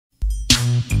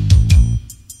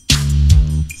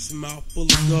Mouth full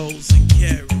of goals and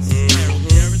carrots.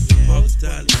 Pops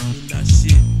died, let me not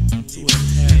shit to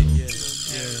inherit.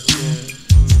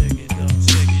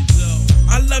 Check it out.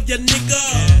 I love ya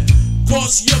nigga,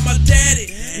 cause you're my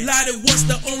daddy. Lottie was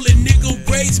the only nigga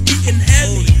raised me and had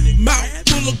me. Mouth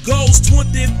full of goals,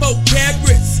 24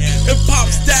 carats. And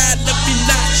Pops died, left me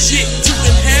not shit to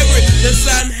inherit. Thus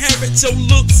I inherit your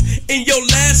looks and your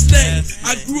last name.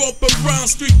 I grew up around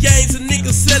street gangs and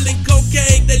niggas selling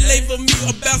cocaine. They label me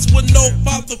a bounce with no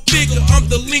father figure. I'm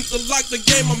the link to lock the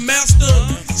game, a master.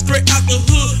 Straight out the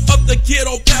hood, up the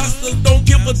ghetto pastor. Don't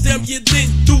give a damn, you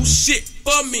didn't do shit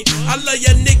for me. I love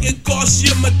ya nigga, cause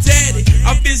you're my daddy.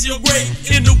 I visit your grave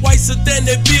in the white sedan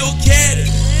that Bill Caddy.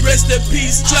 Rest in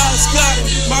peace, Charles Scott,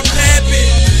 my pappy.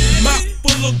 Mouth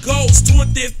full of goals,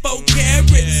 24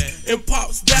 carats. And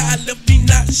Pops died, left me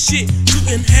not shit to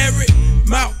inherit.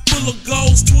 Mouth full of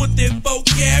goals, 24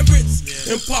 carats.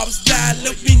 And Pops died,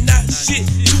 left me not shit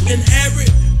to inherit.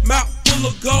 Mouth full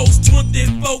of goals,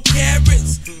 24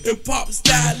 carats. And Pops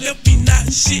died, left me not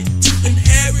shit to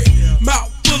inherit.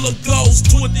 Mouth full of goals,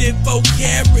 24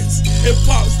 carats. And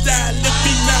Pops died, left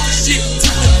me not shit to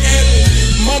inherit.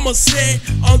 Mama said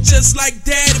I'm just like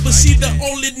daddy, but she the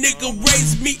only nigga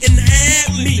raised me and had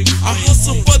me. I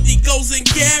hustle for the goals and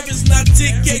carrots, not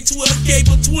 10K, 12K,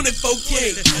 but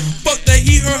 24K. Fuck that,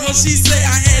 he heard her, she say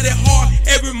I had it hard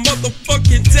every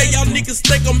motherfucking day. Y'all niggas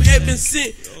think I'm heaven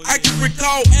sent. I can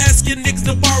recall asking niggas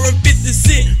to borrow 50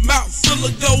 cents. Mouth full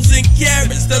of goals and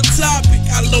carrots, the topic.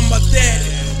 I love my daddy,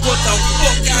 what the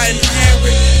fuck I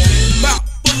inherit. Mouth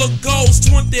full of goals,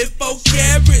 24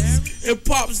 carats. And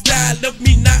Pops died, left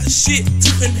me not shit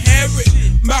to inherit.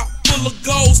 Mouth full of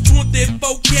goals,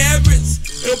 24 carats.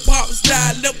 And Pops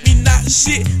died, left me not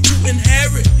shit to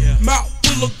inherit. Mouth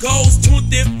full of goals,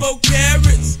 24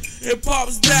 carats. And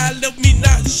Pops died, left me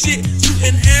not shit to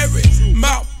inherit.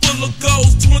 Mouth full of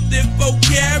goals, 24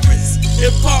 carats.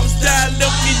 And Pops died,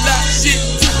 left me not shit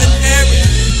to inherit.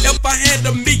 If I had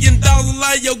 $1 million,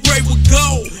 line your grave would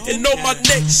go. And on my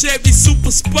neck, Chevy Super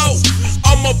Sport.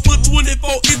 I'ma put 24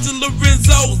 into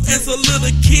Lorenzo's as a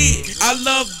little kid. I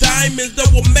love diamonds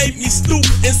that will make me stupid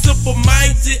and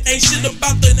simple-minded. Ain't shit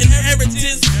about the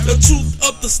inheritance, the truth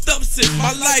of the substance.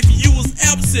 My life, you was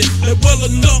absent, let well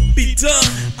enough be done.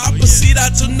 I proceed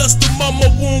out your nuts to mama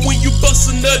womb when you bust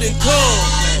a nut and come.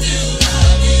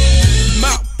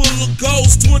 Mouth full of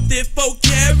goals, 24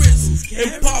 carats.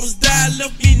 And Pops died,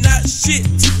 left me not shit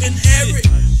to inherit.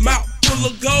 Mouth full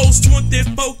of goals,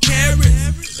 24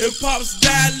 carats. And Pops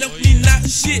died, left me not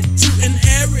shit to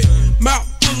inherit. Mouth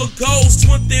full of goals,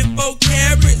 24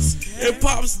 carats. And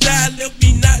Pops died, left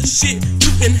me not shit to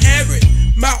inherit.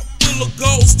 Mouth full of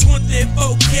goals,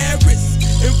 24 carats.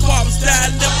 And Pops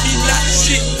died, left me not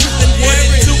shit to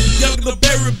inherit. Younger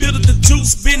Barry built the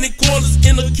juice, spinning corners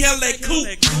in a Cadillac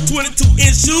coupe.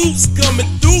 22-inch shoes coming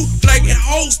through, flagging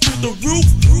holes through the roof.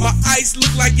 My ice look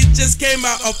like it just came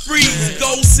out of freeze.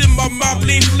 Ghosts in my mouth,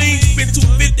 bling bling. Spent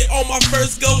 $250 on my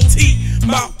first gold tee.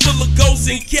 Mouth full of ghosts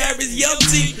and carrots, yellow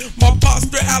tea. My pops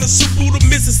straight out of Shabuda,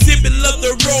 Mississippi. Love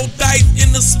to roll dice in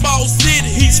the small city.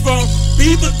 He's from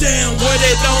Beaver Dam, where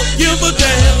they don't give a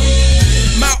damn.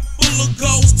 Mouth full of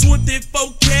goals,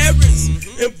 24 carats.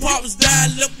 And Pops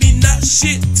died, left me not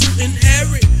shit to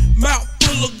inherit. Mouth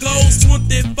full of goals,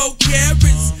 24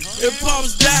 carats. And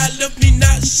Pops died, left me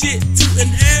not shit to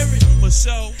inherit.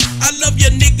 I love ya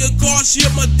nigga, cause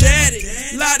you're my daddy.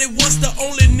 Lottie was the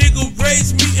only nigga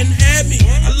raised me and had me.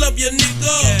 I love ya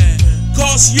nigga,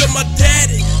 cause you're my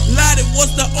daddy. Lottie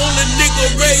was the only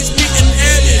nigga raised me and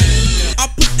had me. I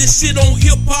put this shit on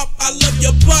hip hop, I love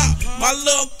your pop. My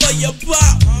love for your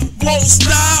pop won't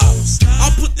stop.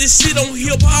 I put this shit on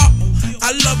hip hop,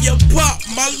 I love your pop.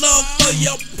 My love for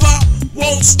your pop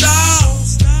won't stop.